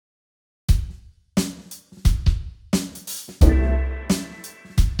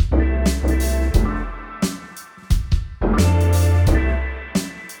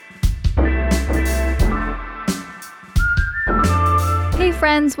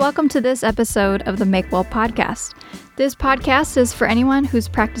friends, welcome to this episode of the Make Well podcast. This podcast is for anyone who's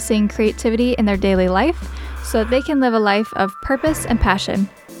practicing creativity in their daily life so that they can live a life of purpose and passion.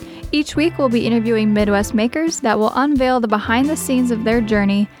 Each week, we'll be interviewing Midwest makers that will unveil the behind the scenes of their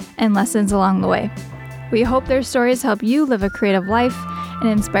journey and lessons along the way. We hope their stories help you live a creative life and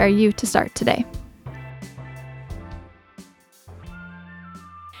inspire you to start today.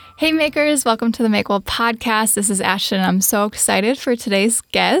 Hey makers, welcome to the Make Well podcast. This is Ashton. I'm so excited for today's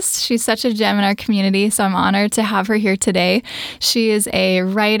guest. She's such a gem in our community, so I'm honored to have her here today. She is a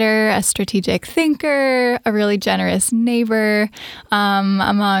writer, a strategic thinker, a really generous neighbor,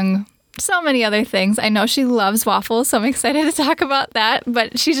 among so many other things. I know she loves waffles, so I'm excited to talk about that,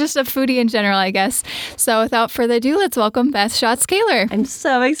 but she's just a foodie in general, I guess. So without further ado, let's welcome Beth Schatz Kaylor. I'm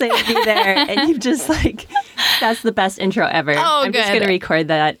so excited to be there. And you've just that's the best intro ever. I'm just going to record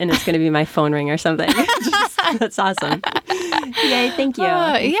that and it's going to be my phone ring or something. That's awesome. Yay, thank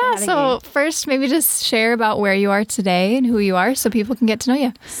you. So first, maybe just share about where you are today and who you are so people can get to know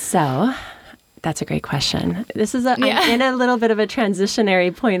you. So that's a great question. I'm in a little bit of a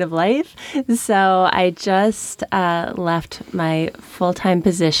transitionary point of life. So I just left my full-time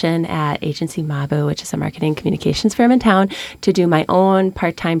position at Agency Mabu, which is a marketing communications firm in town, to do my own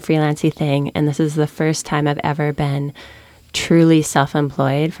part-time freelancey thing. And this is the first time I've ever been truly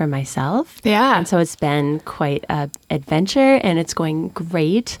self-employed for myself. Yeah. And so it's been quite an adventure and it's going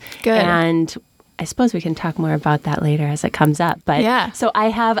great. Good. And I suppose we can talk more about that later as it comes up. But yeah. So I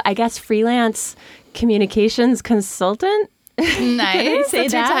have, I guess, freelance communications consultant. Nice.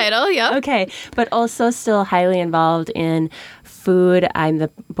 That's your title. Yep. Okay. But also still highly involved in food. I'm the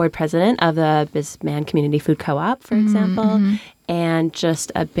board president of the Bisman Community Food Co-op, for example, and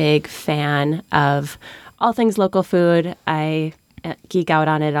just a big fan of all things local food. I geek out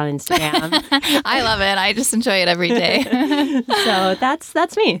on it on Instagram. I love it. I just enjoy it every day. So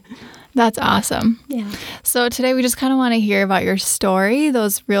that's me. That's awesome. Yeah. So today we just kind of want to hear about your story,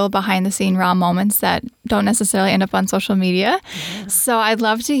 those real behind the scene raw moments that don't necessarily end up on social media. Yeah. So I'd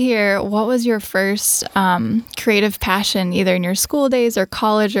love to hear, what was your first creative passion, either in your school days or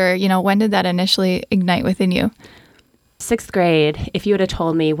college, or, when did that initially ignite within you? 6th grade, if you would have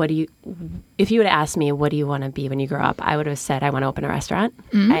told me, if you would have asked me, what do you want to be when you grow up? I would have said, I want to open a restaurant.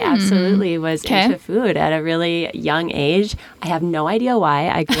 I absolutely was into food at a really young age. I have no idea why.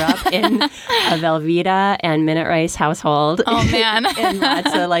 I grew up in a Velveeta and Minute Rice household. Oh, man. And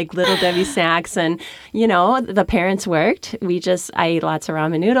lots of Little Debbie snacks. And, the parents worked. I ate lots of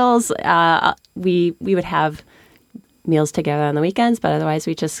ramen noodles. We would have meals together on the weekends, but otherwise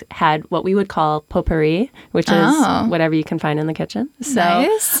we just had what we would call potpourri, which is whatever you can find in the kitchen. So,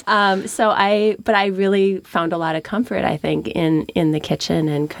 nice. But I really found a lot of comfort, I think, in the kitchen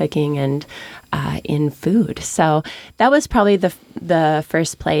and cooking and in food. So that was probably the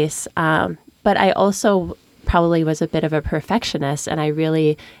first place. But I also probably was a bit of a perfectionist, and I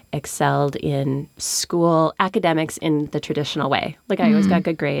really excelled in school academics in the traditional way. I always got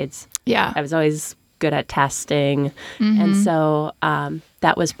good grades. Yeah. I was always good at testing. And so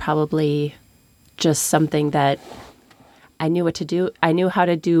that was probably just something that I knew what to do. I knew how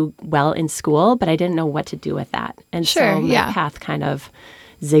to do well in school, but I didn't know what to do with that. And so my path kind of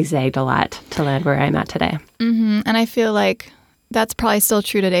zigzagged a lot to land where I'm at today. And I feel like that's probably still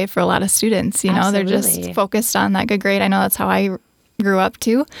true today for a lot of students. Absolutely. They're just focused on that good grade. I know that's how I grew up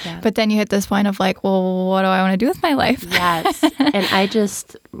too. Yeah. But then you hit this point of well, what do I want to do with my life? Yes. And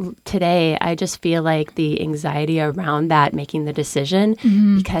today I just feel like the anxiety around that, making the decision,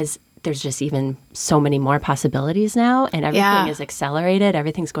 because there's just even so many more possibilities now, and everything is accelerated.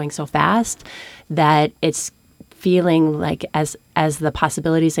 Everything's going so fast that it's feeling like as the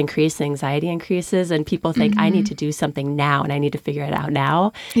possibilities increase, the anxiety increases, and people think, I need to do something now and I need to figure it out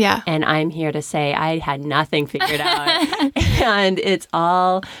now. Yeah. And I'm here to say I had nothing figured out. And it's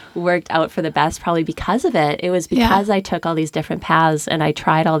all worked out for the best, probably because of it. It was because I took all these different paths and I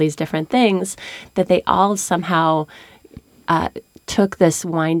tried all these different things that they all somehow took this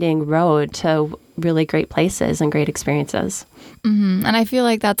winding road to really great places and great experiences. And I feel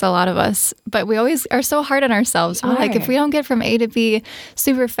like that's a lot of us, but we always are so hard on ourselves. We're like, if we don't get from A to B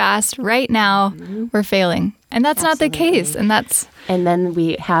super fast right now, we're failing. And that's not the case. And then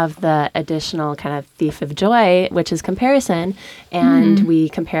we have the additional kind of thief of joy, which is comparison. And we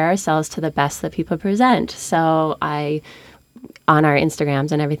compare ourselves to the best that people present. So on our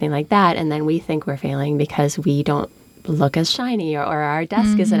Instagrams and everything like that. And then we think we're failing because we don't look as shiny or our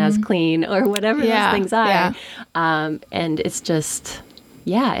desk isn't as clean or whatever those things are. Yeah. And it's just,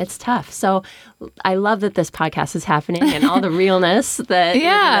 it's tough. So I love that this podcast is happening and all the realness that we're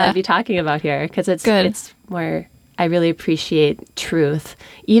going to be talking about here, because it's more, I really appreciate truth.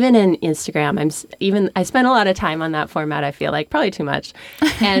 Even in Instagram, I spend a lot of time on that format, I feel like, probably too much.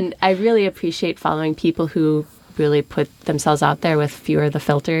 And I really appreciate following people who really put themselves out there with fewer of the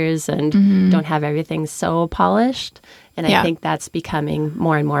filters and don't have everything so polished. And I think that's becoming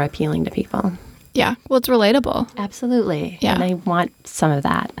more and more appealing to people. Yeah. Well, it's relatable. Absolutely. Yeah. And I want some of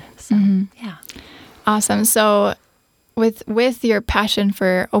that. So, yeah. Awesome. So with your passion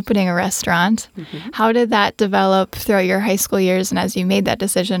for opening a restaurant, how did that develop throughout your high school years and as you made that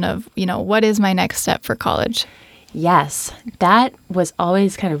decision of, what is my next step for college? Yes. That was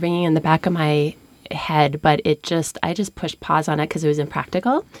always kind of ringing in the back of my head, but I just pushed pause on it because it was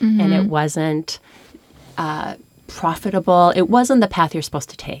impractical and it wasn't profitable. It wasn't the path you're supposed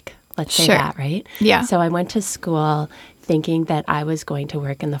to take. Let's say that, right? Yeah. So I went to school thinking that I was going to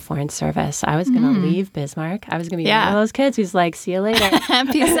work in the Foreign Service. I was going to leave Bismarck. I was going to be one of those kids who's like, see you later.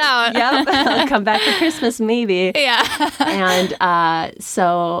 Peace out. Yep. I'll come back for Christmas, maybe. Yeah. And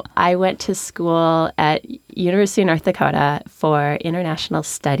so I went to school at University of North Dakota for international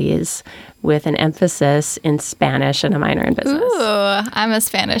studies with an emphasis in Spanish and a minor in business. Ooh, I'm a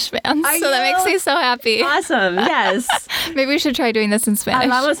Spanish fan, that makes me so happy. Awesome, yes. Maybe we should try doing this in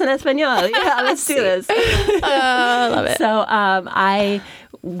Spanish. Hablamos en español. Yeah, let's do this. I love it. So I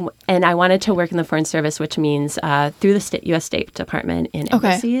wanted to work in the Foreign Service, which means through the U.S. State Department in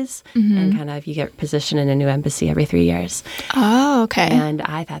embassies. And kind of you get positioned in a new embassy every 3 years. Oh, okay. And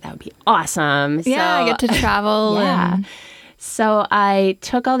I thought that would be awesome. Yeah, I get to travel. Yeah. So I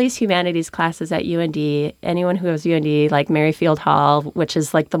took all these humanities classes at UND. Anyone who has UND, like Merrifield Hall, which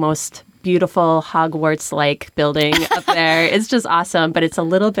is like the most beautiful Hogwarts-like building up there. It's just awesome, but it's a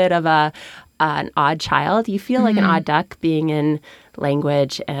little bit of an odd child. You feel like an odd duck being in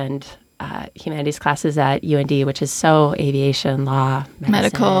language and humanities classes at UND, which is so aviation, law, medicine,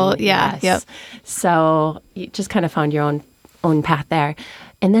 medical. Yeah. Yes. Yep. So you just kind of found your own path there.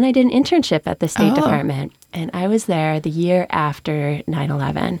 And then I did an internship at the State Department, and I was there the year after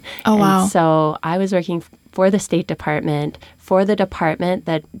 9/11. Oh, wow. And so I was working for the State Department, for the department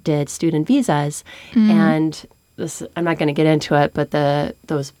that did student visas. And this, I'm not going to get into it, but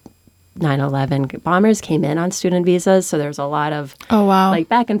those 9/11 bombers came in on student visas, so there was a lot of like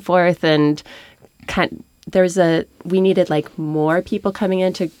back and forth, and we needed like more people coming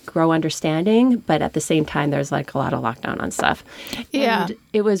in to grow understanding, but at the same time there's like a lot of lockdown on stuff. Yeah. And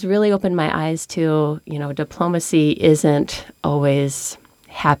it was really opened my eyes to, diplomacy isn't always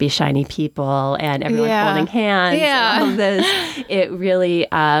happy, shiny people and everyone holding hands and all of this. It really,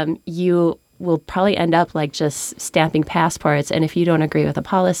 you will probably end up like just stamping passports. And if you don't agree with a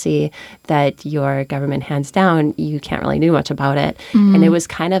policy that your government hands down, you can't really do much about it. And it was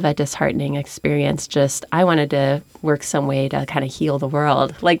kind of a disheartening experience. I wanted to work some way to kind of heal the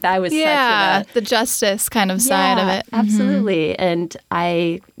world. Like that was such the justice kind of side of it. Absolutely. And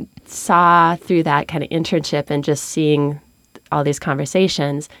I saw through that kind of internship and just seeing all these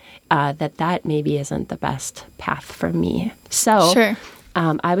conversations that maybe isn't the best path for me. So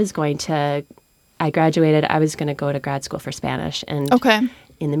I graduated. I was going to go to grad school for Spanish. And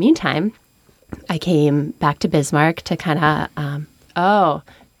in the meantime, I came back to Bismarck to kind of,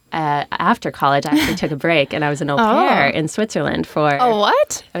 after college, I actually took a break and I was an au pair in Switzerland for... Oh,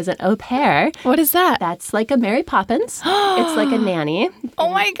 what? I was an au pair. What is that? That's like a Mary Poppins. It's like a nanny. Oh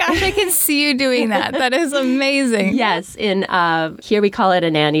my gosh, I can see you doing that. That is amazing. Yes. Here we call it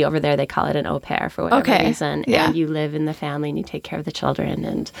a nanny. Over there they call it an au pair for whatever reason. Yeah. And you live in the family and you take care of the children.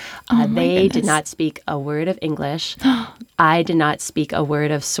 And they did not speak a word of English. I did not speak a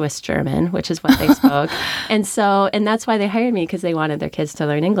word of Swiss German, which is what they spoke. And that's why they hired me, because they wanted their kids to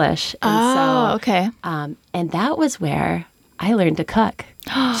learn English. And and that was where I learned to cook,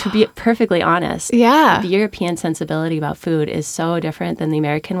 to be perfectly honest. Yeah. The European sensibility about food is so different than the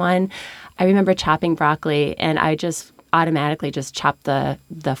American one. I remember chopping broccoli, and I just automatically just chopped the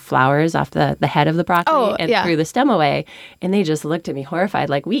flowers off the head of the broccoli and threw the stem away. And they just looked at me horrified,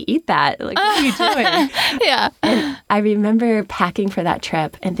 like, we eat that. Like, what are you doing? And I remember packing for that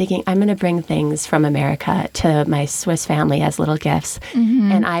trip and thinking, I'm going to bring things from America to my Swiss family as little gifts.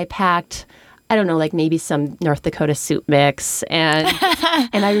 And I packed, I don't know, like maybe some North Dakota soup mix. And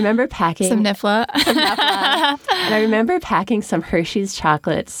I remember packing... Some Nifla. And I remember packing some Hershey's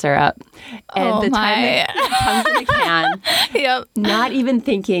chocolate syrup. And the time it comes in a can, not even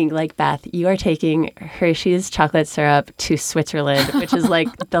thinking, like, Beth, you are taking Hershey's chocolate syrup to Switzerland, which is like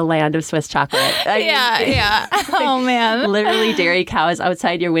the land of Swiss chocolate. Oh, man. Literally dairy cows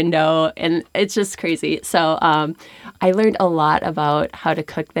outside your window. And it's just crazy. So I learned a lot about how to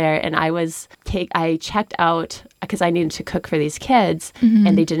cook there. And I checked out because I needed to cook for these kids,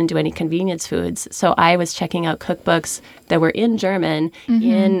 and they didn't do any convenience foods. So I was checking out cookbooks that were in German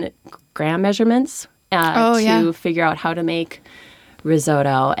in gram measurements to figure out how to make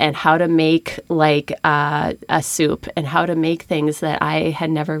risotto and how to make like a soup and how to make things that I had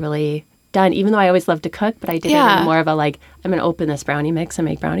never really done, even though I always loved to cook, but I did it in more of a like, I'm going to open this brownie mix and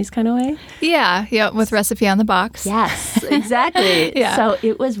make brownies kind of way. Yeah, with recipe on the box. Yes, exactly. So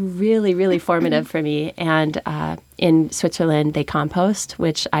it was really, really formative for me. And in Switzerland, they compost,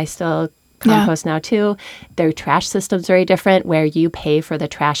 which I still compost now too. Their trash system's very different where you pay for the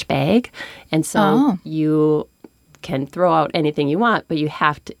trash bag. And so you can throw out anything you want, but you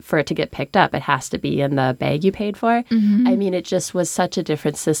have to, for it to get picked up, it has to be in the bag you paid for. I mean, it just was such a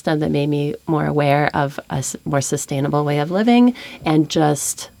different system that made me more aware of a more sustainable way of living and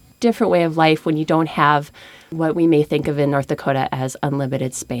just different way of life when you don't have what we may think of in North Dakota as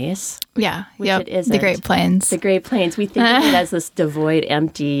unlimited space. Yeah. Which it isn't. The Great Plains. The Great Plains. We think of it as this devoid,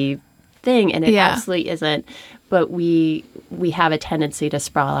 empty thing, and it absolutely isn't. But we have a tendency to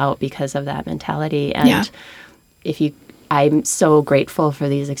sprawl out because of that mentality. And I'm so grateful for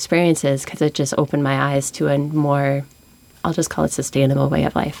these experiences because it just opened my eyes to a more, I'll just call it sustainable way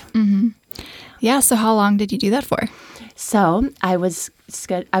of life. Yeah. So how long did you do that for? So I was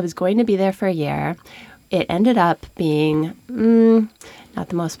going to be there for a year. It ended up being not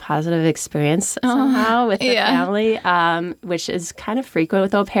the most positive experience somehow with the family, which is kind of frequent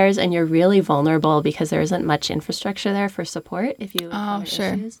with au pairs, and you're really vulnerable because there isn't much infrastructure there for support if you have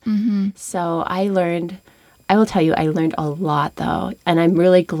issues. So I will tell you, I learned a lot, though, and I'm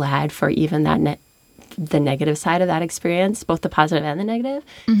really glad for even that the negative side of that experience, both the positive and the negative.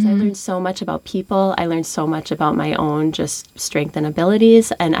 So I learned so much about people. I learned so much about my own just strength and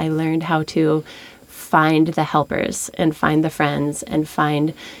abilities, and I learned how to find the helpers and find the friends and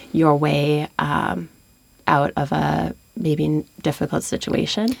find your way out of a maybe difficult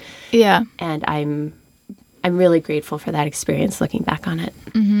situation. Yeah. And I'm really grateful for that experience looking back on it.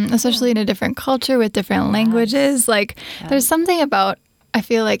 Especially in a different culture with different languages. Like there's something about, I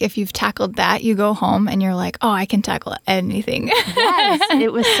feel like if you've tackled that, you go home and you're like, oh, I can tackle anything. Yes,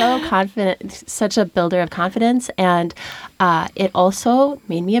 it was so confident, such a builder of confidence. And it also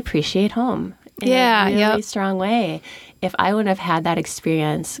made me appreciate home in a really strong way. If I wouldn't have had that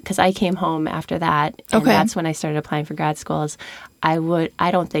experience, because I came home after that, and that's when I started applying for grad schools, I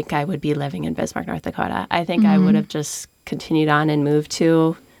don't think I would be living in Bismarck, North Dakota. I think I would have just continued on and moved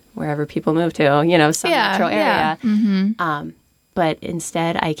to wherever people move to, some metro area. But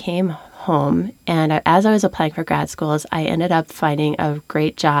instead, I came home, and as I was applying for grad schools, I ended up finding a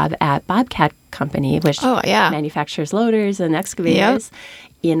great job at Bobcat Company, which manufactures loaders and excavators,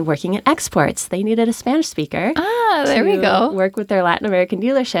 in working in exports. They needed a Spanish speaker there we go. Work with their Latin American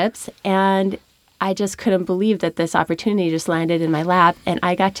dealerships, and I just couldn't believe that this opportunity just landed in my lap, and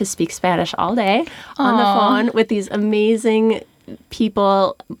I got to speak Spanish all day on the phone with these amazing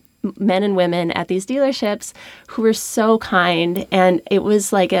people, men and women at these dealerships who were so kind. And it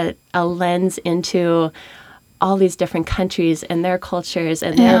was like a lens into all these different countries and their cultures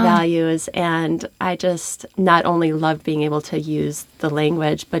and their values. And I just not only loved being able to use the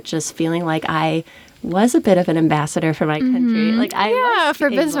language, but just feeling like I was a bit of an ambassador for my country. Like I was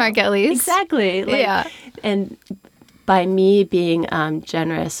for Bismarck at least. Exactly. And by me being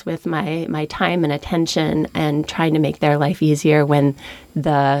generous with my time and attention and trying to make their life easier when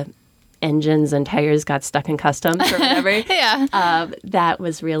the engines and tires got stuck in customs or whatever, that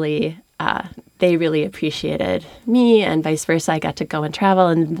was really, they really appreciated me, and vice versa. I got to go and travel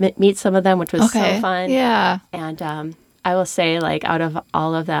and meet some of them, which was so fun. Yeah. And I will say, like, out of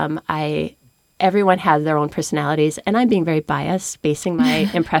all of them, everyone had their own personalities, and I'm being very biased, basing my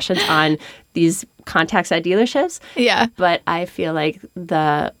impressions on these contacts at dealerships. Yeah. But I feel like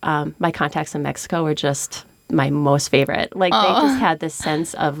my contacts in Mexico were just my most favorite. Like, they just had this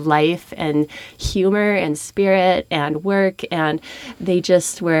sense of life and humor and spirit and work, and they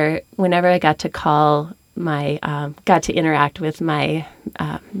just were, whenever I got to got to interact with my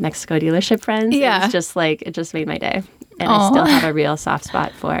Mexico dealership friends, it was just like, it just made my day. And I still have a real soft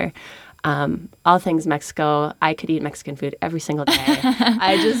spot for all things Mexico. I could eat Mexican food every single day.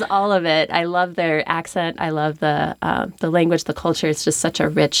 All of it. I love their accent. I love the language, the culture. It's just such a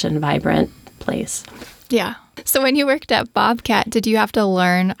rich and vibrant place. Yeah. So when you worked at Bobcat, did you have to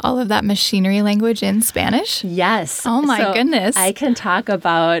learn all of that machinery language in Spanish? Yes. Oh my goodness. I can talk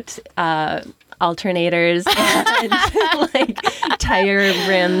about alternators and like tire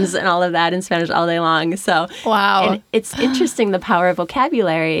rims and all of that in Spanish all day long. So wow. And it's interesting, the power of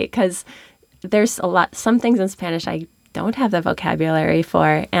vocabulary, because there's some things in Spanish I don't have the vocabulary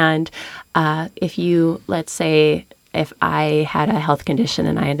for. And let's say, if I had a health condition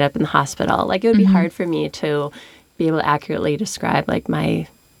and I ended up in the hospital, like it would be hard for me to be able to accurately describe like my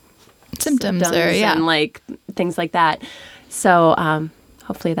symptoms and like things like that. So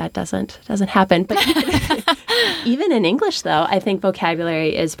hopefully that doesn't happen. But even in English, though, I think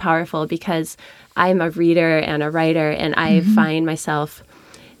vocabulary is powerful because I'm a reader and a writer, and I find myself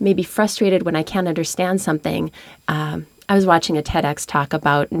maybe frustrated when I can't understand something. I was watching a TEDx talk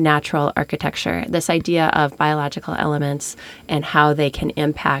about natural architecture, this idea of biological elements and how they can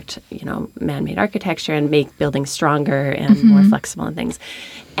impact, man-made architecture and make buildings stronger and more flexible and things.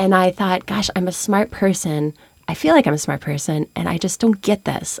 And I thought, gosh, I'm a smart person. I feel like I'm a smart person, and I just don't get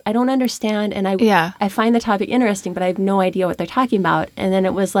this. I don't understand, and I find the topic interesting, but I have no idea what they're talking about. And then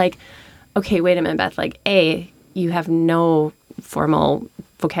it was like, okay, wait a minute, Beth. Like, you have no formal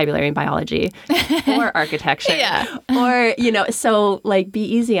vocabulary in biology or architecture. Or, so like be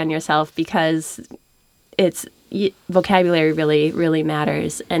easy on yourself, because vocabulary really, really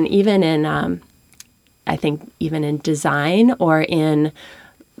matters. And even in, I think even in design or in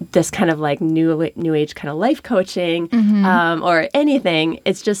this kind of like new age kind of life coaching or anything,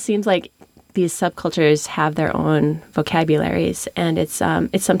 it just seems like these subcultures have their own vocabularies, and it's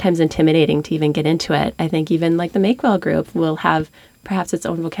sometimes intimidating to even get into it. I think even like the Make Well group will have perhaps its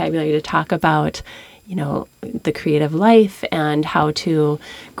own vocabulary to talk about, the creative life and how to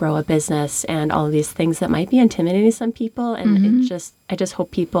grow a business and all of these things that might be intimidating to some people. And I just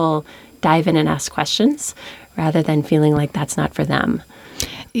hope people dive in and ask questions rather than feeling like that's not for them.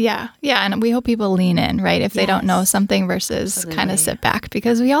 Yeah. And we hope people lean in, right? If they don't know something versus kind of sit back,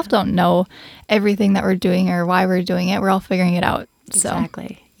 because we all don't know everything that we're doing or why we're doing it. We're all figuring it out.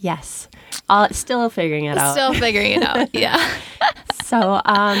 Exactly. Yes. Still figuring it out. Still figuring it out. Yeah. So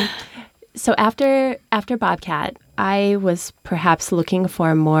after Bobcat, I was perhaps looking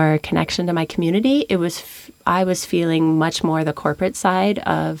for more connection to my community. I was feeling much more the corporate side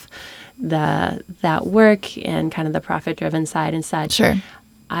of that work and kind of the profit-driven side and such. Sure.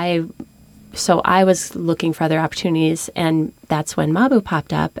 So I was looking for other opportunities, and that's when Mabu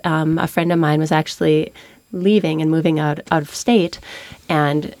popped up. A friend of mine was actually leaving and moving out of state,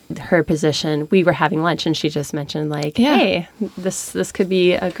 and her position, we were having lunch, and she just mentioned like, hey, this could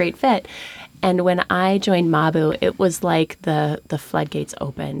be a great fit. And when I joined Mabu, it was like the floodgates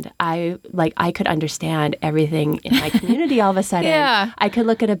opened. I could understand everything in my community all of a sudden. I could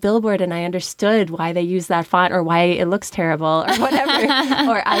look at a billboard and I understood why they use that font or why it looks terrible or whatever.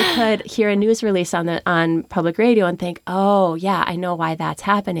 Or I could hear a news release on public radio and think, oh, yeah, I know why that's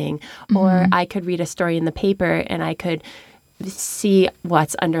happening. Or I could read a story in the paper and I could see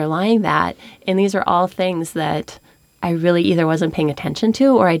what's underlying that. And these are all things that I really either wasn't paying attention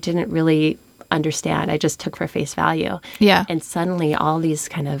to or I didn't really understand. I just took for face value. Yeah. And suddenly all these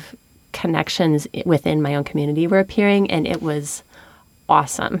kind of connections within my own community were appearing, and it was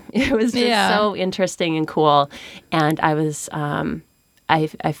awesome. It was just so interesting and cool. And I was,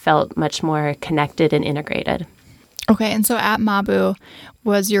 I felt much more connected and integrated. Okay. And so at Mabu,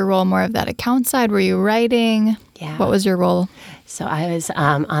 was your role more of that account side? Were you writing? Yeah. What was your role? So I was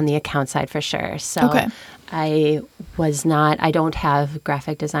on the account side for sure. So I don't have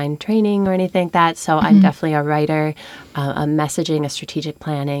graphic design training or anything like that. So I'm definitely a writer, a messaging, a strategic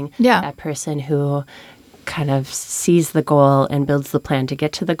planning, that person who kind of sees the goal and builds the plan to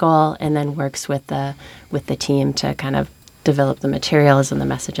get to the goal, and then works with the team to kind of develop the materials and the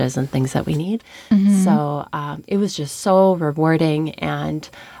messages and things that we need. So it was just so rewarding, and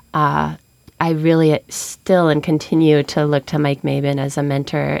I really still and continue to look to Mike Mabin as a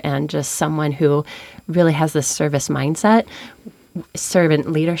mentor and just someone who really has this service mindset,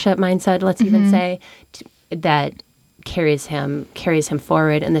 servant leadership mindset, let's even say, that carries him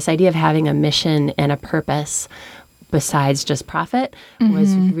forward. And this idea of having a mission and a purpose besides just profit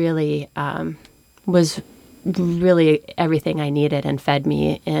was really everything I needed and fed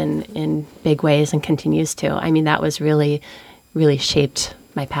me in big ways and continues to. I mean, that was really, really shaped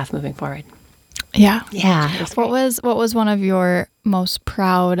my path moving forward. Yeah. Yeah. What was one of your most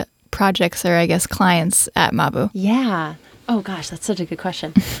proud projects or I guess clients at Mabu? Yeah. Oh gosh, that's such a good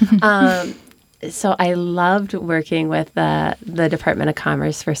question. So I loved working with the Department of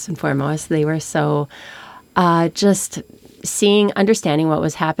Commerce first and foremost. They were so just understanding what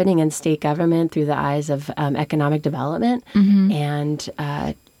was happening in state government through the eyes of economic development and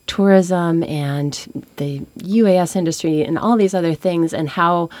tourism and the UAS industry and all these other things, and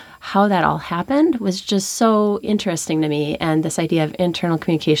how that all happened was just so interesting to me. And this idea of internal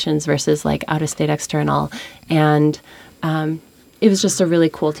communications versus like out-of-state external. And it was just a really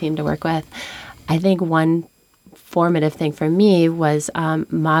cool team to work with. I think one formative thing for me was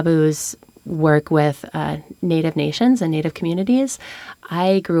Mabu's work with Native nations and Native communities.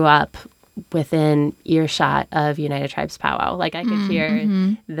 I grew up within earshot of United Tribes powwow. Like I could hear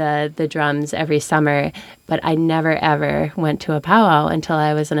the drums every summer, but I never ever went to a powwow until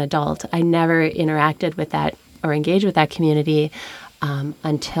I was an adult. I never interacted with that or engaged with that community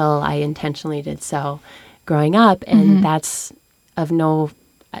until I intentionally did so growing up. And that's of no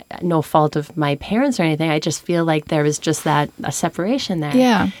fault of my parents or anything. I just feel like there was just a separation there.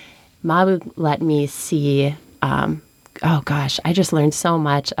 Yeah. Mabu let me see, I just learned so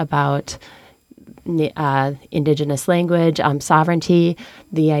much about indigenous language, sovereignty,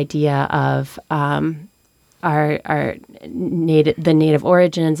 the idea of our native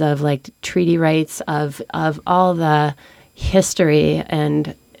origins, of like treaty rights, of all the history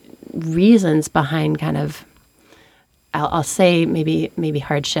and reasons behind kind of, I'll say maybe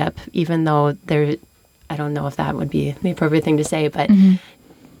hardship, even though I don't know if that would be the appropriate thing to say, but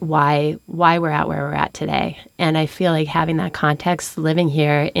why we're at where we're at today. And I feel like having that context, living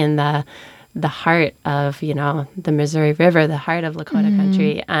here in the heart of, the Missouri River, the heart of Lakota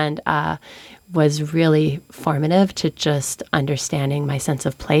country, and was really formative to just understanding my sense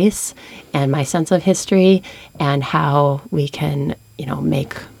of place and my sense of history and how we can,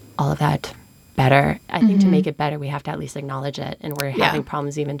 make all of that better. I think to make it better, we have to at least acknowledge it. And we're having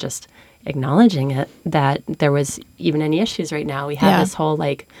problems even just acknowledging it, that there was even any issues right now. We have this whole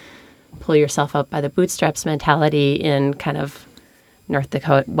like pull yourself up by the bootstraps mentality in kind of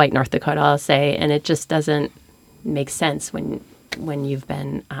white North Dakota, I'll say, and it just doesn't make sense when you've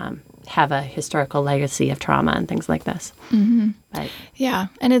been have a historical legacy of trauma and things like this. But,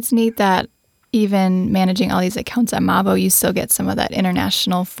 and it's neat that even managing all these accounts at Mabo, you still get some of that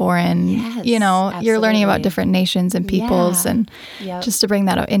international foreign, absolutely. You're learning about different nations and peoples and just to bring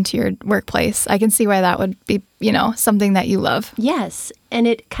that into your workplace. I can see why that would be, something that you love. Yes. And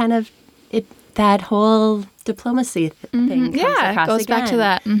it kind of, that whole diplomacy thing comes across goes again. back to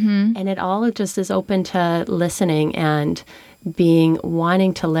that. And it all just is open to listening and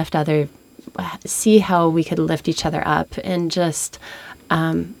wanting to lift see how we could lift each other up, and just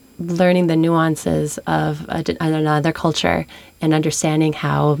learning the nuances of another culture and understanding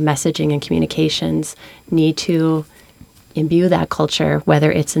how messaging and communications need to imbue that culture,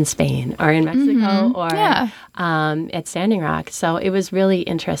 whether it's in Spain or in Mexico or at Standing Rock. So it was really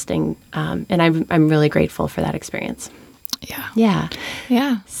interesting, and I'm really grateful for that experience. Yeah.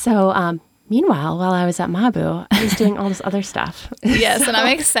 So meanwhile, while I was at Mabu, I was doing all this other stuff. Yes, and I'm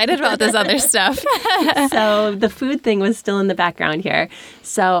excited about this other stuff. So the food thing was still in the background here.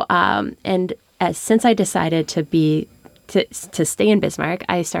 So since I decided to stay in Bismarck,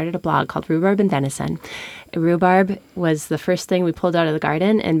 I started a blog called Rhubarb and Venison. Rhubarb was the first thing we pulled out of the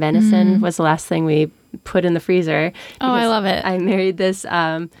garden, and venison was the last thing we put in the freezer. Oh, I love it. I married this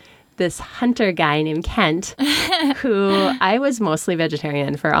hunter guy named Kent, who I was mostly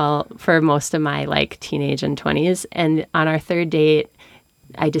vegetarian for most of my like teenage and 20s. And on our third date,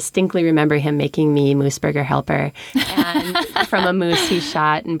 I distinctly remember him making me moose burger helper and from a moose he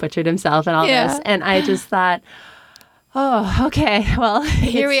shot and butchered himself and all this. And I just thought, oh, okay, well,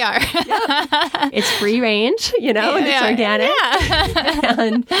 here we are. It's free range, and it's organic.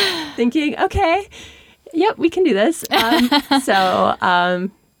 And thinking, okay, yep, we can do this.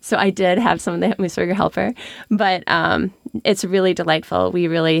 So I did have some of the moose burger helper, but it's really delightful. We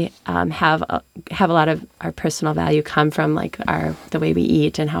really have a lot of our personal value come from like the way we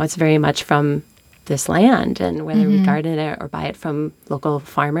eat and how it's very much from this land, and whether we garden it or buy it from local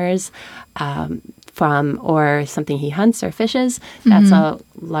farmers, or something he hunts or fishes. That's a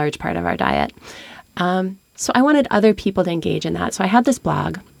large part of our diet. So I wanted other people to engage in that. So I had this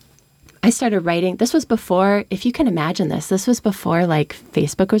blog. I started writing. This was before, if you can imagine this was before like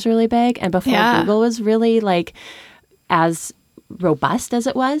Facebook was really big and before Google was really like as robust as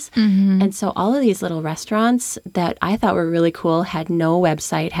it was. And so all of these little restaurants that I thought were really cool had no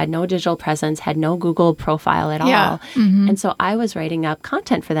website, had no digital presence, had no Google profile at all. And so I was writing up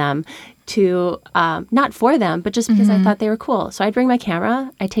content for them to, not for them, but just because I thought they were cool. So I'd bring my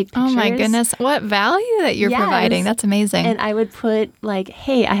camera, I'd take pictures. Oh my goodness. What value that you're providing. That's amazing. And I would put like,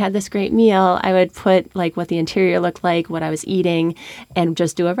 hey, I had this great meal. I would put like what the interior looked like, what I was eating, and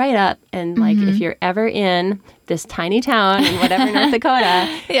just do a write-up. And like, if you're ever in this tiny town in whatever North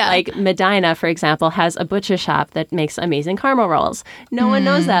Dakota, like Medina, for example, has a butcher shop that makes amazing caramel rolls. No one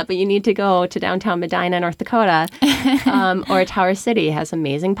knows that, but you need to go to downtown Medina, North Dakota, or Tower City has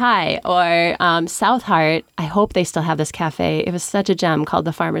amazing pie, Or South Hart, I hope they still have this cafe. It was such a gem called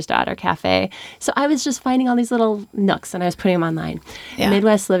the Farmer's Daughter Cafe. So I was just finding all these little nooks and I was putting them online. Yeah.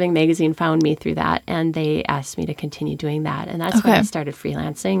 Midwest Living magazine found me through that and they asked me to continue doing that. And that's when I started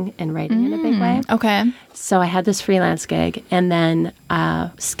freelancing and writing in a big way. Okay. So I had this freelance gig and then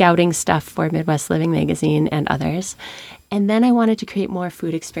scouting stuff for Midwest Living magazine and others. And then I wanted to create more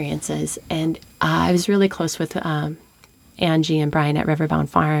food experiences. And I was really close with Angie and Brian at Riverbound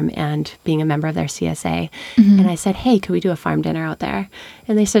Farm and being a member of their CSA. And I said, hey, could we do a farm dinner out there?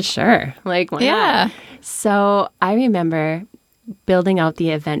 And they said, sure. Like, why not? So I remember building out the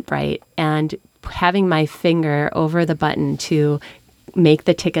Eventbrite and having my finger over the button to make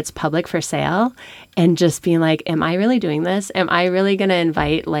the tickets public for sale and just being like, am I really doing this? Am I really going to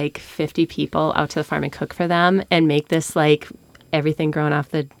invite like 50 people out to the farm and cook for them and make this like everything grown off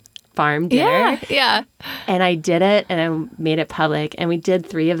the farm dinner? Yeah. And I did it and I made it public. And we did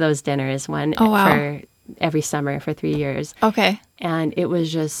 3 of those dinners, one for every summer for 3 years. Okay. And it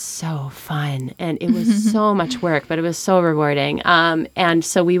was just so fun. And it was so much work, but it was so rewarding. And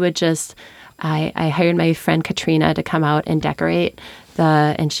so we would just, I hired my friend Katrina to come out and decorate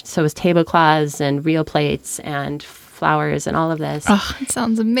so it was tablecloths and real plates and flowers and all of this. Oh, it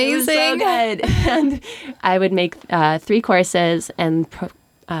sounds amazing. It was so good. And I would make 3 courses and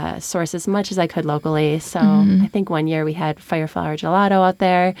source as much as I could locally. So I think one year we had Fire Flower Gelato out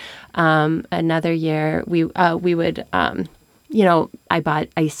there. Another year we would, I bought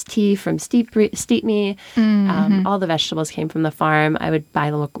iced tea from Steep Me. All the vegetables came from the farm. I would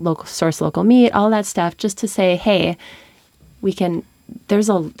buy source local meat, all that stuff, just to say, hey, there's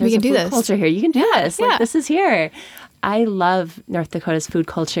a food culture here. You can do this. Like, this is here. I love North Dakota's food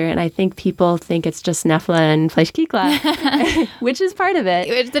culture, and I think people think it's just Nefla and Fleischkikla, which is part of it.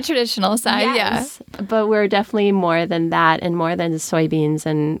 It's the traditional side, yes. But we're definitely more than that, and more than soybeans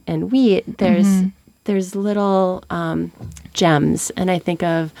and wheat. There's little gems, and I think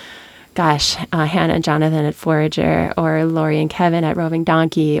of, Hannah and Jonathan at Forager, or Lori and Kevin at Roving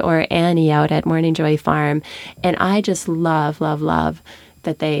Donkey, or Annie out at Morning Joy Farm, and I just love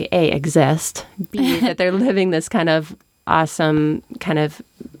that they, A, exist, B, that they're living this kind of awesome, kind of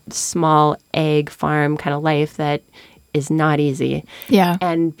small egg farm kind of life that is not easy. Yeah.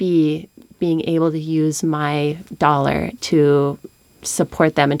 And B, being able to use my dollar to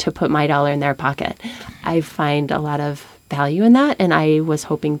support them and to put my dollar in their pocket. I find a lot of value in that, and I was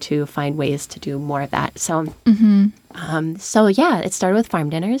hoping to find ways to do more of that. So, it started with farm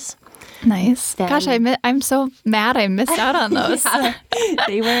dinners. Nice. Gosh, I'm so mad I missed out on those.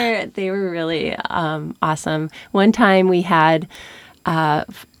 They were really awesome. One time we had a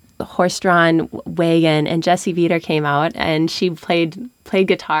horse-drawn wagon, and Jessie Veter came out, and she played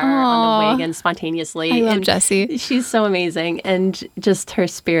guitar on the wagon spontaneously. I love Jessie. She's so amazing, and just her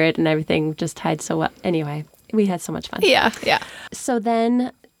spirit and everything just tied so well. Anyway, we had so much fun. Yeah. So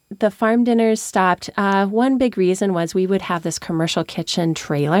then the farm dinners stopped. One big reason was we would have this commercial kitchen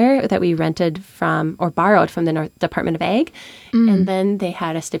trailer that we rented from or borrowed from the Department of Ag. And then they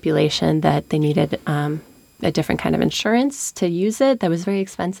had a stipulation that they needed a different kind of insurance to use it that was very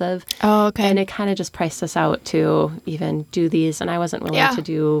expensive. Oh, okay. And it kind of just priced us out to even do these. And I wasn't willing to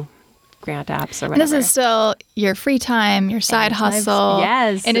do grant apps or whatever. This is still your free time, your side hustle.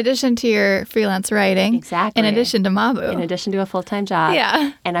 Yes. In addition to your freelance writing. Exactly. In addition to Mabu. In addition to a full-time job.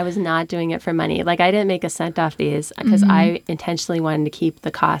 Yeah. And I was not doing it for money. Like, I didn't make a cent off these because I intentionally wanted to keep the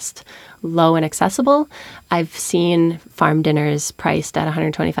cost low and accessible. I've seen farm dinners priced at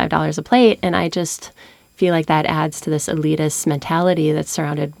 $125 a plate, and I just feel like that adds to this elitist mentality that's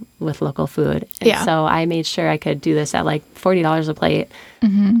surrounded with local food. And so I made sure I could do this at like $40 a plate.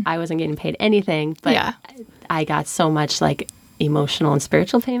 I wasn't getting paid anything, but I got so much like emotional and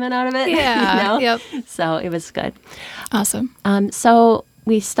spiritual payment out of it. Yeah. Yep. So it was good. Awesome. So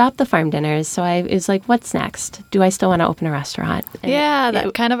we stopped the farm dinners. So I was like, what's next? Do I still want to open a restaurant? And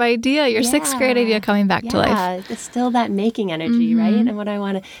that kind of idea, your 6th grade idea coming back to life. Yeah, it's still that making energy, right? And what I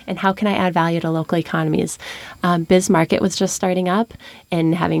want to, and how can I add value to local economies? Biz Market was just starting up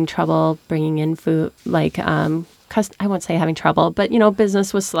and having trouble bringing in food, like, I won't say having trouble, but,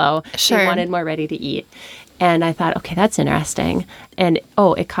 business was slow. Sure. They wanted more ready to eat. And I thought, okay, that's interesting. And,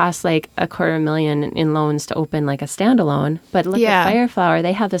 it costs like $250,000 in loans to open like a standalone. But look at Fire Flower.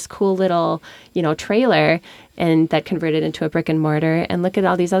 They have this cool little, trailer and that converted into a brick and mortar. And look at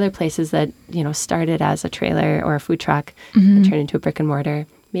all these other places that, started as a trailer or a food truck and turned into a brick and mortar.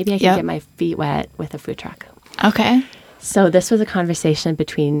 Maybe I can get my feet wet with a food truck. Okay. So this was a conversation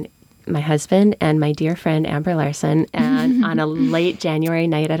between my husband and my dear friend Amber Larson, and on a late January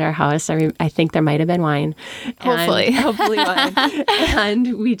night at our house, I think there might have been wine. Hopefully. Hopefully wine.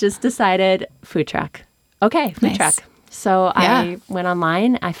 And we just decided food truck. Okay, food truck. So I went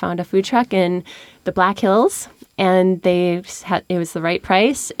online. I found a food truck in the Black Hills, and it was the right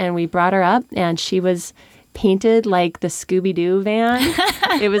price, and we brought her up, and she was painted like the Scooby-Doo van.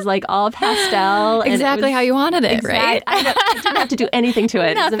 It was like all pastel. Exactly how you wanted it, right? I didn't have to do anything to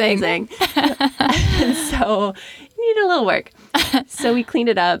it. It was amazing. And so it needed a little work. So we cleaned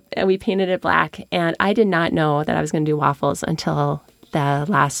it up and we painted it black. And I did not know that I was going to do waffles until the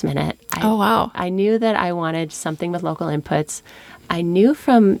last minute. Oh, wow. I knew that I wanted something with local inputs. I knew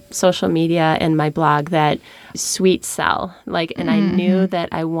from social media and my blog that sweets sell, and I knew that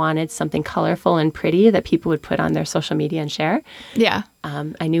I wanted something colorful and pretty that people would put on their social media and share. Yeah.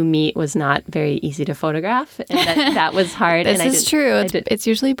 I knew meat was not very easy to photograph, and that was hard. This is true. It's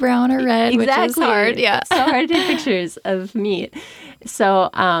usually brown or red, which is hard. Yeah. It's so hard to take pictures of meat.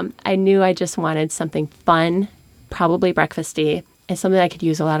 So I knew I just wanted something fun, probably breakfasty, and something I could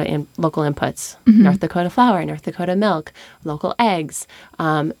use a lot of local inputs. North Dakota flour, North Dakota milk, local eggs.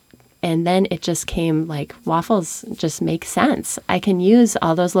 And then it just came like waffles just make sense. I can use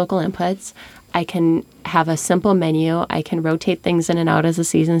all those local inputs. I can have a simple menu. I can rotate things in and out as the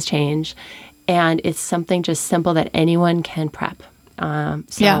seasons change. And it's something just simple that anyone can prep.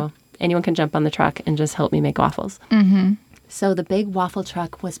 Anyone can jump on the truck and just help me make waffles. Mm-hmm. So the big waffle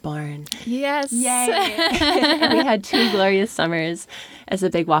truck was born. Yes. Yay. And we had 2 glorious summers as a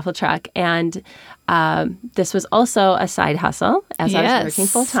big waffle truck. And this was also a side hustle as I was working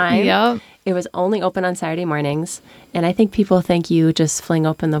full time. Yep. It was only open on Saturday mornings. And I think people think you just fling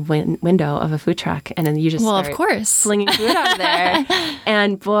open the window of a food truck and then you just start of course. flinging food out of there.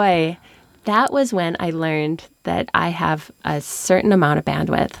 And boy, that was when I learned that I have a certain amount of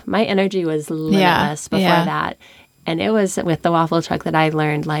bandwidth. My energy was limitless before that. And it was with the waffle truck that I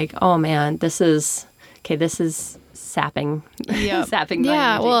learned, oh man, this is sapping, sapping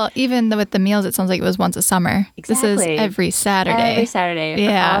my energy. Well, even with the meals, it sounds like it was once a summer. Exactly. This is every Saturday. Every Saturday,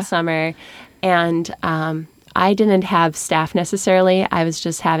 all summer. And I didn't have staff necessarily. I was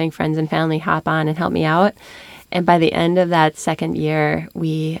just having friends and family hop on and help me out. And by the end of that second year,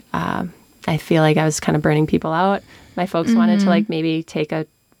 I feel like I was kind of burning people out. My folks wanted to maybe take a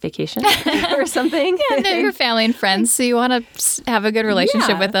vacation or something. Yeah, they're your family and friends, so you want to have a good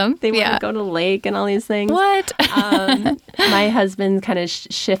relationship with them. They want to go to the lake and all these things. What? My husband kind of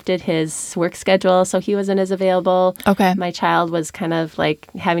shifted his work schedule, so he wasn't as available. Okay. My child was kind of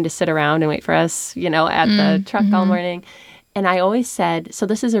having to sit around and wait for us, at the truck all morning. And I always said, so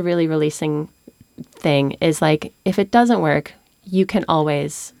this is a really releasing thing, is if it doesn't work, you can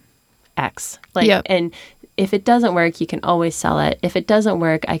always X. And if it doesn't work, you can always sell it. If it doesn't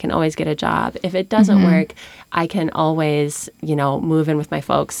work, I can always get a job. If it doesn't work, I can always, move in with my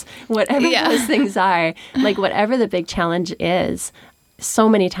folks. Whatever those things are, whatever the big challenge is, so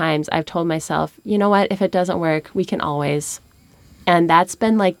many times I've told myself, you know what, if it doesn't work, we can always. And that's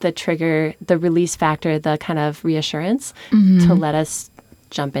been the trigger, the release factor, the kind of reassurance to let us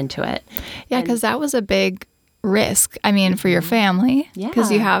jump into it. Yeah, because that was a big risk, for your family,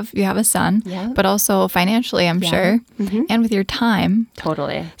 because you have a son, but also financially, I'm sure, and with your time.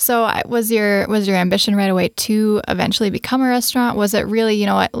 Totally. So was your ambition right away to eventually become a restaurant? Was it really, you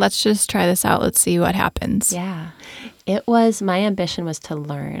know what, let's just try this out, let's see what happens? Yeah. It was, my ambition was to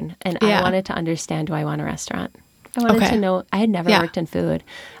learn, and I wanted to understand, do I want a restaurant? I wanted to know. I had never worked in food.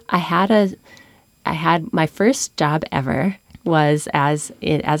 I had my first job ever was as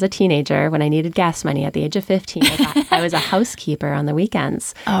a teenager when I needed gas money at the age of 15. I was a housekeeper on the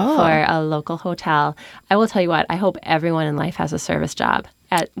weekends for a local hotel. I will tell you what, I hope everyone in life has a service job,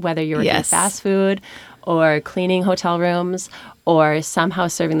 at whether you're working fast food or cleaning hotel rooms or somehow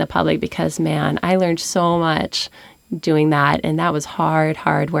serving the public, because, man, I learned so much doing that, and that was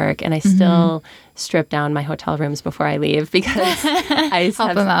hard work. And I still strip down my hotel rooms before I leave because I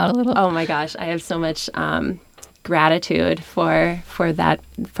help them out a little. Oh my gosh, I have so much gratitude for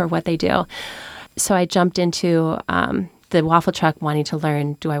what they do. So I jumped into the waffle truck wanting to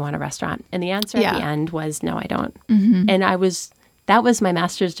learn, do I want a restaurant? And the answer at the end was, no, I don't. And that was my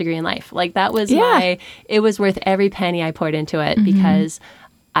master's degree in life. That was it was worth every penny I poured into it, because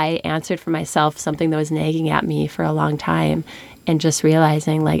I answered for myself something that was nagging at me for a long time, and just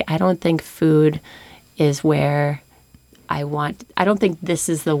realizing, I don't think food is where I don't think this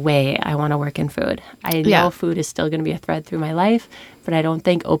is the way I want to work in food. I know food is still going to be a thread through my life, but I don't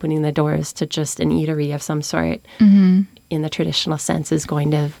think opening the doors to just an eatery of some sort in the traditional sense is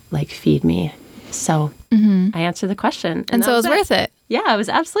going to feed me. So I answered the question. And so it was worth it. Yeah, it was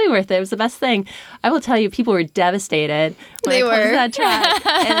absolutely worth it. It was the best thing. I will tell you, people were devastated when I closed that track.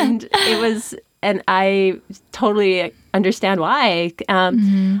 And and I totally understand why.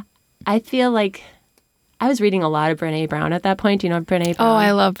 I feel like I was reading a lot of Brene Brown at that point. Do you know Brene Brown? Oh,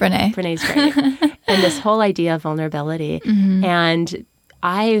 I love Brene. Brene's great. And this whole idea of vulnerability. And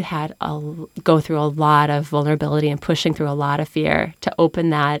I had go through a lot of vulnerability and pushing through a lot of fear to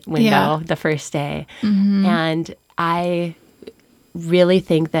open that window the first day. And I really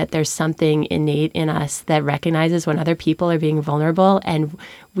think that there's something innate in us that recognizes when other people are being vulnerable, and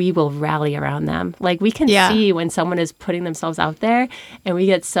we will rally around them. Like, we can see when someone is putting themselves out there, and we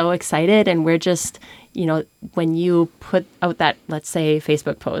get so excited, and we're just, when you put out that, let's say,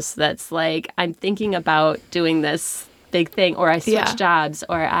 Facebook post that's like, I'm thinking about doing this big thing, or I switched jobs,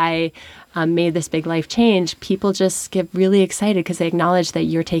 or I made this big life change, people just get really excited because they acknowledge that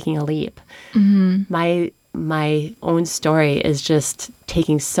you're taking a leap. My own story is just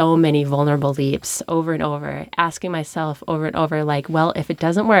taking so many vulnerable leaps over and over, asking myself over and over, like, well, if it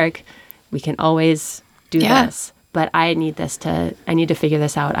doesn't work, we can always do this. But I need to figure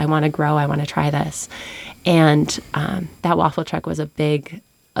this out. I want to grow. I want to try this. And that waffle truck was a big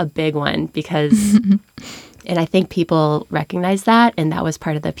one because, and I think people recognize that. And that was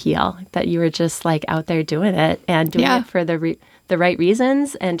part of the appeal, that you were just like out there doing it and doing it for the right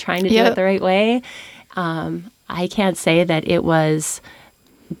reasons and trying to do it the right way. I can't say that it was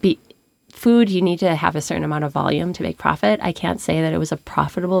food. You need to have a certain amount of volume to make profit. I can't say that it was a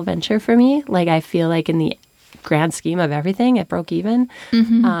profitable venture for me. Like, I feel like in the grand scheme of everything, it broke even.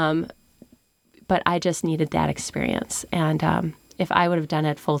 But I just needed that experience. And if I would have done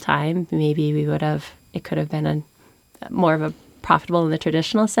it full time, maybe it could have been more of a profitable in the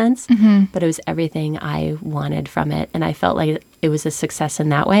traditional sense, but it was everything I wanted from it. And I felt like it was a success in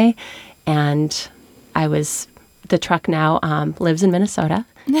that way. And the truck now lives in Minnesota.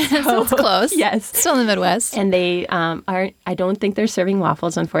 So it's close. Yes. Still in the Midwest. And they I don't think they're serving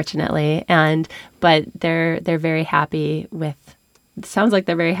waffles, unfortunately. But they're very happy with, it sounds like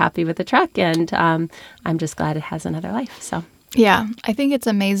they're very happy with the truck. And I'm just glad it has another life. So yeah, I think it's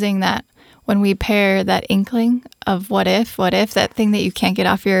amazing that when we pair that inkling of what if, that thing that you can't get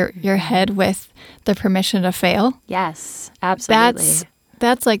off your head with the permission to fail. Yes, absolutely.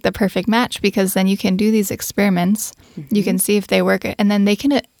 That's like the perfect match, because then you can do these experiments. You can see if they work, and then they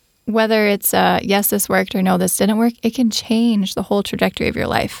can, whether it's yes, this worked, or no, this didn't work, it can change the whole trajectory of your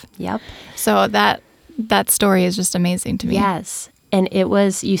life. Yep. So that story is just amazing to me. Yes. And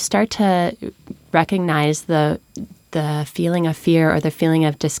you start to recognize the feeling of fear or the feeling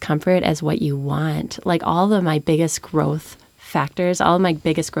of discomfort as what you want. Like, all of my biggest growth factors, all of my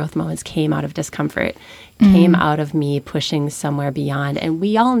biggest growth moments came out of discomfort, came out of me pushing somewhere beyond. And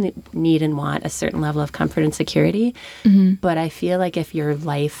we all need and want a certain level of comfort and security. But I feel like if your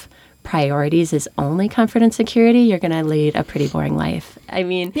life priorities is only comfort and security, you're going to lead a pretty boring life. I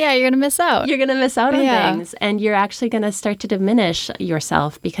mean, yeah, you're going to miss out. You're going to miss out on things, and you're actually going to start to diminish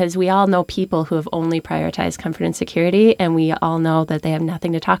yourself, because we all know people who have only prioritized comfort and security, and we all know that they have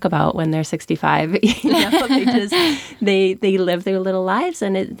nothing to talk about when they're 65. They live their little lives,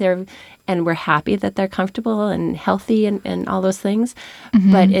 and we're happy that they're comfortable and healthy and all those things.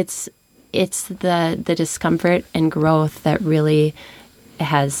 But it's the discomfort and growth that really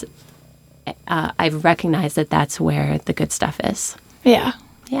has. I've recognized that that's where the good stuff is. Yeah.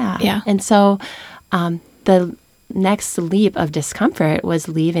 And so the next leap of discomfort was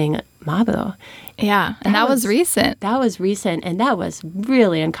leaving Mabu. Yeah. And that was recent. That was recent. And that was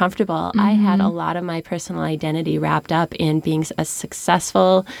really uncomfortable. I had a lot of my personal identity wrapped up in being a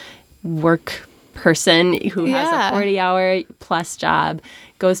successful work person who has a 40-hour plus job,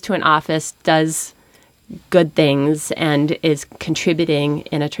 goes to an office, does good things, and is contributing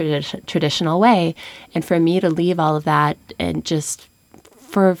in a traditional way. And for me to leave all of that, and just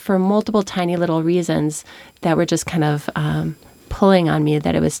for multiple tiny little reasons that were just kind of pulling on me,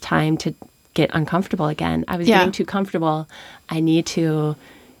 that it was time to get uncomfortable again. I was getting too comfortable. I need to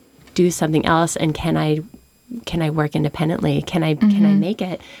do something else. And can I work independently? Can I make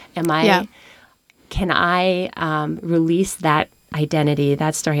it? Can I release that identity,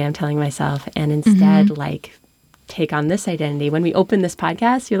 that story I'm telling myself, and instead take on this identity? When we open this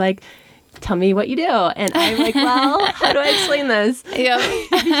podcast, you're like, tell me what you do. And I'm like, well, how do I explain this?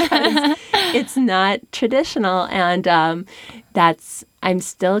 Because it's not traditional. And I'm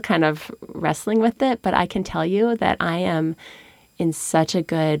still kind of wrestling with it, but I can tell you that I am in such a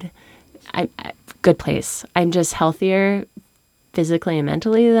good place. I'm just healthier physically and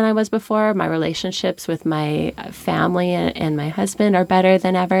mentally than I was before. My relationships with my family and my husband are better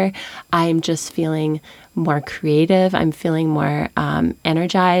than ever. I'm just feeling more creative. I'm feeling more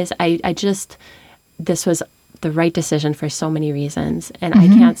energized. This was the right decision for so many reasons. And I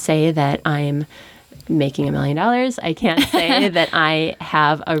can't say that I'm making $1 million. I can't say that I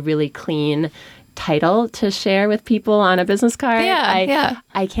have a really clean title to share with people on a business card.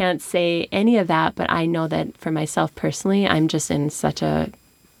 I can't say any of that, but I know that for myself personally, I'm just in such a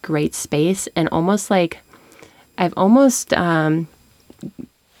great space, and almost like I've almost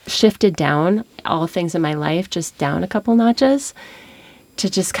shifted down all things in my life, just down a couple notches to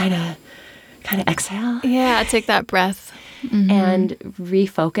just kind of exhale. Yeah, take that breath. And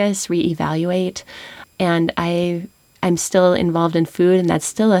refocus, reevaluate. And I'm still involved in food, and that's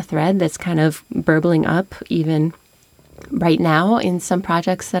still a thread that's kind of burbling up even right now in some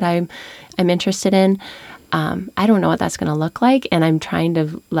projects that I'm interested in. I don't know what that's going to look like, and I'm trying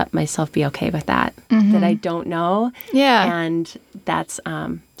to let myself be okay with that, that I don't know. Yeah. And that's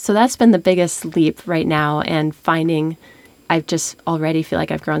so that's been the biggest leap right now, and finding I just already feel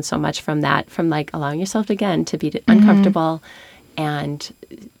like I've grown so much from that, from like allowing yourself again to be uncomfortable and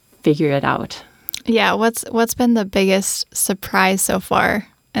figure it out. Yeah, what's been the biggest surprise so far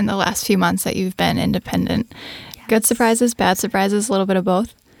in the last few months that you've been independent? Yes. Good surprises, bad surprises, a little bit of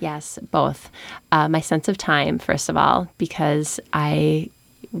both? Yes, both. My sense of time, first of all, because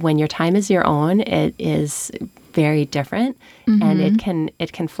when your time is your own, it is very different, and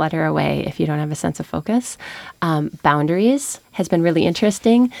it can flutter away if you don't have a sense of focus. Boundaries has been really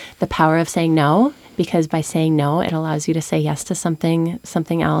interesting. The power of saying no, because by saying no, it allows you to say yes to something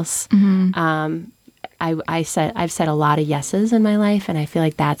else. I've said a lot of yeses in my life, and I feel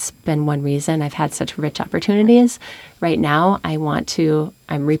like that's been one reason I've had such rich opportunities. Right now, I'm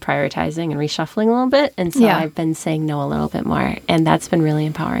reprioritizing and reshuffling a little bit, and so I've been saying no a little bit more, and that's been really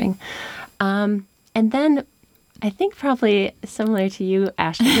empowering. And then I think probably similar to you,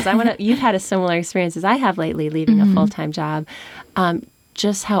 Ashley, because you've had a similar experience as I have lately, leaving a full-time job.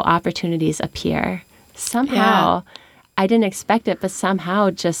 Just how opportunities appear. Somehow, I didn't expect it, but somehow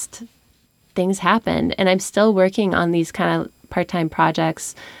just things happened. And I'm still working on these kind of part-time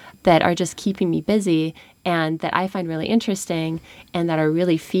projects that are just keeping me busy and that I find really interesting and that are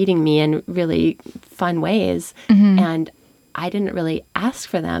really feeding me in really fun ways. And I didn't really ask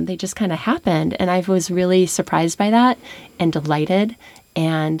for them. They just kind of happened. And I was really surprised by that and delighted.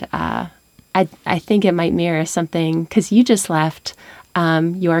 And I think it might mirror something, because you just left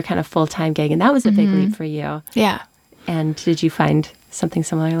your kind of full-time gig, and that was a big leap for you. Yeah. And did you find something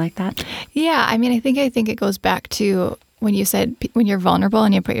similar like that? Yeah. I mean, I think it goes back to when you said when you're vulnerable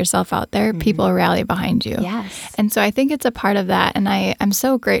and you put yourself out there, people rally behind you. Yes. And so I think it's a part of that. And I'm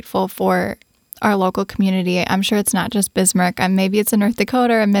so grateful for our local community. I'm sure it's not just Bismarck. Maybe it's a North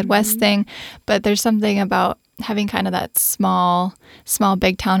Dakota or a Midwest thing, but there's something about having kind of that small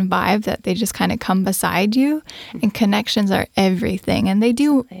big town vibe that they just kind of come beside you, and connections are everything, and they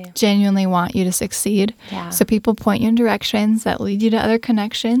do genuinely want you to succeed. Yeah. So people point you in directions that lead you to other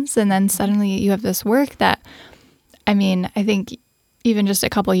connections, and then suddenly you have this work that, I mean, I think even just a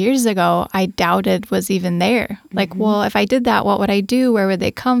couple years ago, I doubted was even there. Like, well, if I did that, what would I do? Where would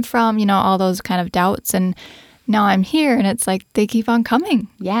they come from? You know, all those kind of doubts. And now I'm here, and it's like they keep on coming.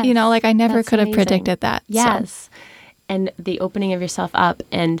 Yes. You know, like I never could have predicted that. Yes. So. And the opening of yourself up.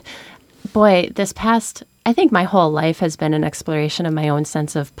 And boy, I think my whole life has been an exploration of my own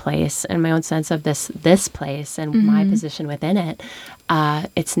sense of place and my own sense of this place and my position within it.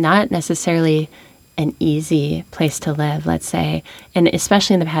 It's not necessarily an easy place to live, let's say. And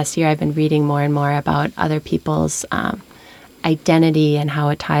especially in the past year, I've been reading more and more about other people's identity and how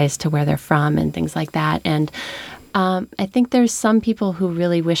it ties to where they're from and things like that. And I think there's some people who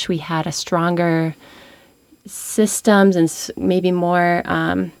really wish we had a stronger systems and maybe more.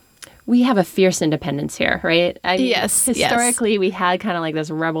 We have a fierce independence here, right? Yes. Historically, we had kind of like this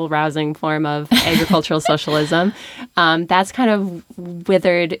rebel-rousing form of agricultural socialism. That's kind of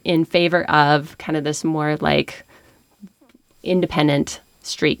withered in favor of kind of this more like independent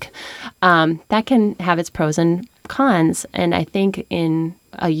streak. That can have its pros and cons. And I think in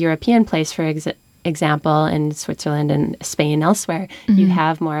a European place, for example, in Switzerland and Spain and elsewhere, you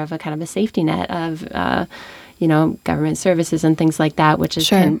have more of a kind of a safety net of government services and things like that, which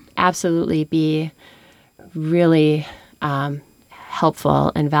can absolutely be really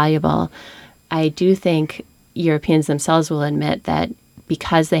helpful and valuable. I do think Europeans themselves will admit that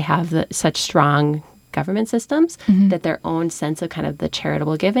because they have such strong government systems, that their own sense of kind of the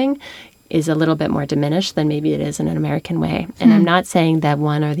charitable giving is a little bit more diminished than maybe it is in an American way. And I'm not saying that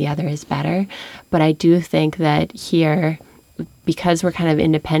one or the other is better, but I do think that here because we're kind of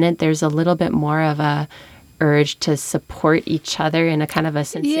independent, there's a little bit more of a urge to support each other in a kind of a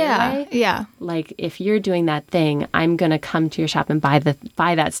sincere way. Yeah. Like, if you're doing that thing, I'm going to come to your shop and buy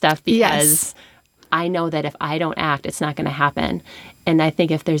that stuff because I know that if I don't act, it's not going to happen. And I think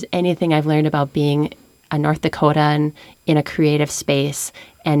if there's anything I've learned about being a North Dakotan in a creative space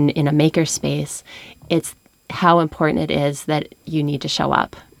and in a maker space, it's how important it is that you need to show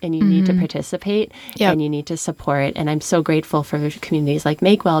up and you need to participate and you need to support. And I'm so grateful for communities like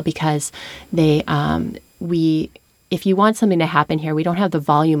Makewell because they, if you want something to happen here, we don't have the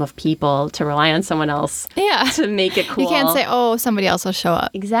volume of people to rely on someone else to make it cool. You can't say, oh, somebody else will show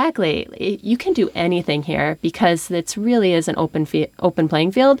up. Exactly. You can do anything here because it really is an open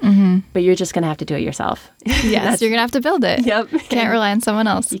playing field, but you're just going to have to do it yourself. Yes, you're going to have to build it. Yep. Can't rely on someone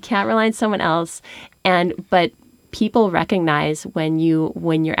else. You can't rely on someone else. But people recognize when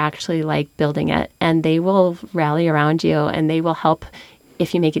you're actually like building it, and they will rally around you and they will help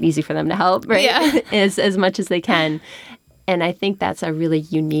if you make it easy for them to help, right? Yeah. as much as they can. And I think that's a really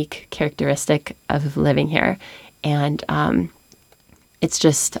unique characteristic of living here. And it's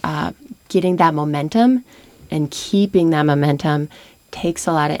just getting that momentum and keeping that momentum takes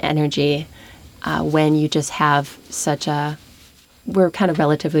a lot of energy when you just have such we're kind of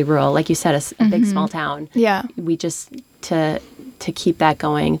relatively rural. Like you said, a big, small town. Yeah. We just, to keep that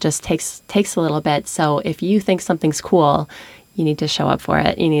going just takes a little bit. So if you think something's cool, you need to show up for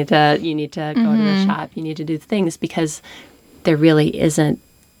it. You need to go to the shop. You need to do things because there really isn't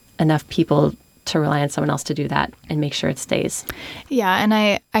enough people to rely on someone else to do that and make sure it stays. Yeah, and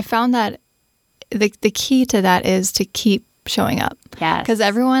I found that the key to that is to keep showing up. Yes. Because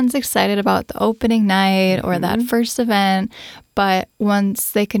everyone's excited about the opening night or that first event, but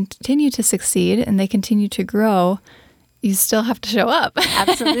once they continue to succeed and they continue to grow, you still have to show up.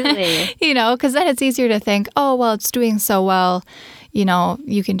 Absolutely. Because then it's easier to think, oh, well, it's doing so well,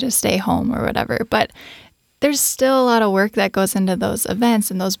 you can just stay home or whatever. But there's still a lot of work that goes into those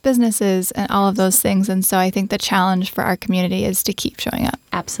events and those businesses and all of those things. And so I think the challenge for our community is to keep showing up.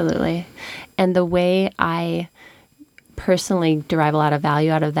 Absolutely. And the way I personally derive a lot of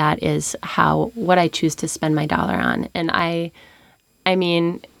value out of that is what I choose to spend my dollar on. And I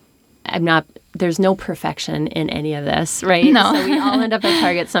mean, there's no perfection in any of this, right? No. So we all end up at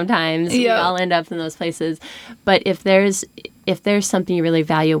Target sometimes. Yep. We all end up in those places. But if there's something you really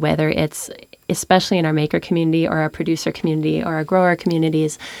value, whether it's especially in our maker community or our producer community or our grower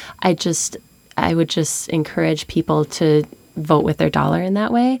communities, I would just encourage people to vote with their dollar in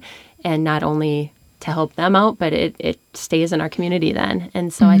that way, and not only to help them out, but it stays in our community then.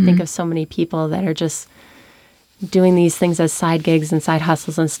 And so I think of so many people that are just doing these things as side gigs and side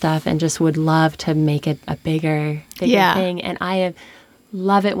hustles and stuff, and just would love to make it a bigger thing. And I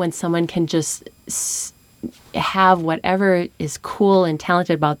love it when someone can just have whatever is cool and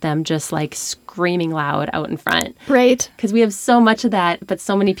talented about them just like screaming loud out in front. Right. Because we have so much of that, but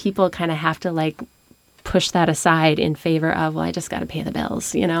so many people kind of have to like push that aside in favor of, well, I just got to pay the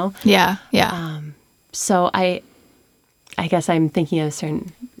bills, Yeah. Yeah. So I guess I'm thinking of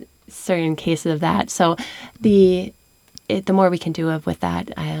certain cases of that. So the more we can do with that,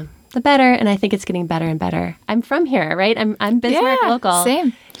 the better. And I think it's getting better and better. I'm from here, right? I'm Bismarck local.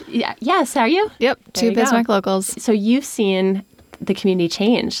 Same. Yeah. Yes. Are you? Yep. There 2 Bismarck locals. So you've seen the community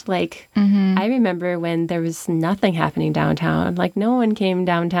change. Like I remember when there was nothing happening downtown. Like no one came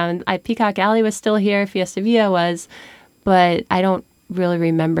downtown. Peacock Alley was still here. Fiesta Villa was, but I don't really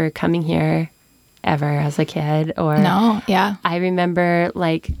remember coming here ever as a kid. Or no. Yeah. I remember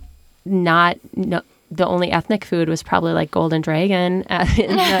like the only ethnic food was probably like Golden Dragon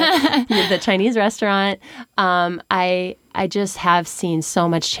in the Chinese restaurant. I just have seen so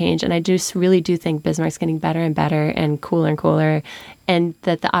much change, and I just really do think Bismarck's getting better and better and cooler, and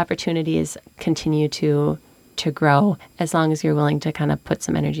that the opportunities continue to grow as long as you're willing to kind of put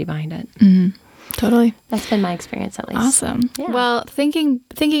some energy behind it. Mm-hmm. Totally. That's been my experience, at least. Awesome. Yeah. Well, thinking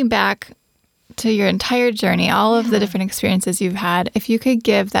back to your entire journey, all of the different experiences you've had, if you could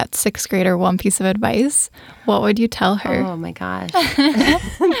give that 6th grader one piece of advice, what would you tell her? Oh my gosh.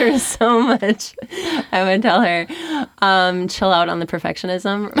 There's so much I would tell her. Chill out on the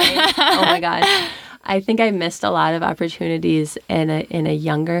perfectionism, right? Oh my gosh. I think I missed a lot of opportunities in a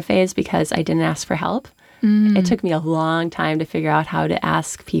younger phase because I didn't ask for help. It took me a long time to figure out how to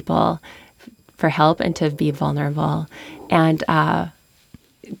ask people for help and to be vulnerable. And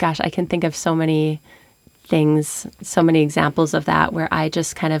gosh, I can think of so many things, so many examples of that where I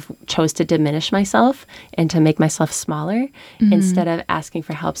just kind of chose to diminish myself and to make myself smaller instead of asking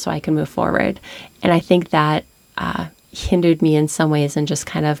for help so I can move forward. And I think that hindered me in some ways in just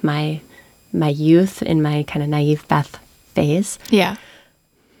kind of my youth and my kind of naive Beth phase. Yeah.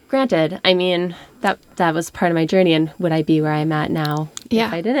 Granted, I mean, that was part of my journey, and would I be where I'm at now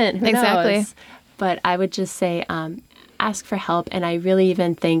if I didn't? Who knows? But I would just say ask for help, and I really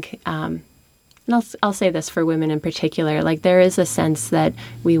even think, and I'll say this for women in particular, like there is a sense that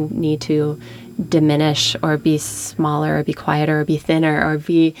we need to diminish or be smaller or be quieter or be thinner or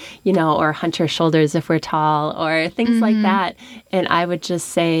be, or hunch our shoulders if we're tall or things like that. And I would just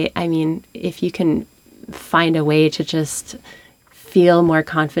say, I mean, if you can find a way to just feel more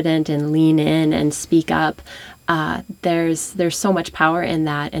confident and lean in and speak up, there's so much power in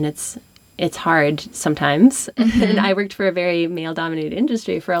that, and it's hard sometimes. And I worked for a very male-dominated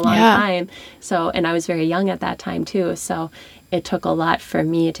industry for a long time. So, and I was very young at that time too. So it took a lot for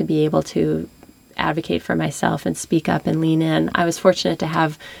me to be able to advocate for myself and speak up and lean in. I was fortunate to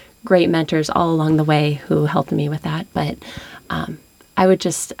have great mentors all along the way who helped me with that. But I would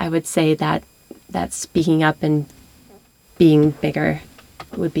say that speaking up and being bigger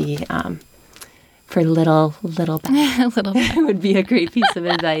would be for little Beth. Little Beth would be a great piece of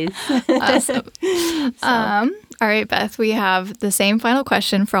advice. Awesome. All right, Beth, we have the same final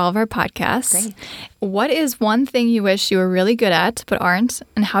question for all of our podcasts. Great. What is one thing you wish you were really good at but aren't,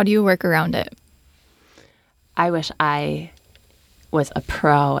 and how do you work around it? I wish I was a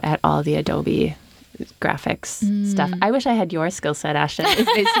pro at all the Adobe graphics stuff. I wish I had your skill set, Ashton, is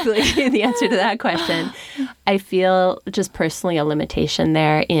basically the answer to that question. I feel just personally a limitation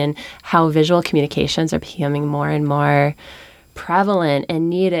there in how visual communications are becoming more and more prevalent and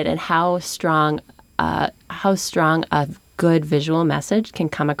needed, and how strong a good visual message can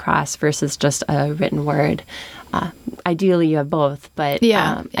come across versus just a written word. Ideally, you have both, but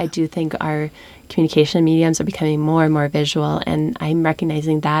I do think our communication mediums are becoming more and more visual, and I'm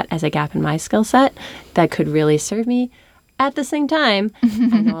recognizing that as a gap in my skill set that could really serve me. At the same time,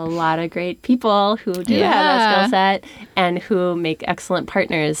 I know a lot of great people who do have that skill set and who make excellent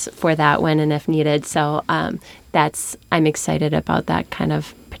partners for that when and if needed. So I'm excited about that kind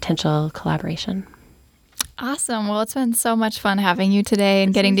of potential collaboration. Awesome. Well, it's been so much fun having you today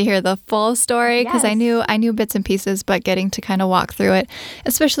and getting to hear the full story, because I knew bits and pieces, but getting to kind of walk through it,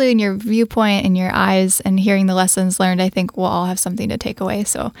 especially in your viewpoint and your eyes and hearing the lessons learned, I think we'll all have something to take away.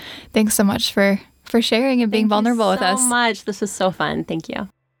 So thanks so much for sharing and being vulnerable with us. Thank you so much. This was so fun. Thank you.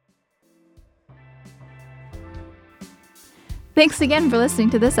 Thanks again for listening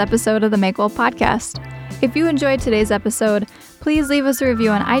to this episode of the Make Well podcast. If you enjoyed today's episode, please leave us a review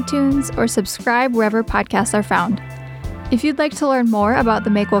on iTunes or subscribe wherever podcasts are found. If you'd like to learn more about the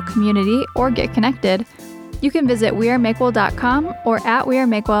Make Well community or get connected, you can visit wearemakewell.com or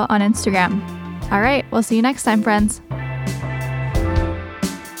 @wearemakewell on Instagram. All right, we'll see you next time, friends.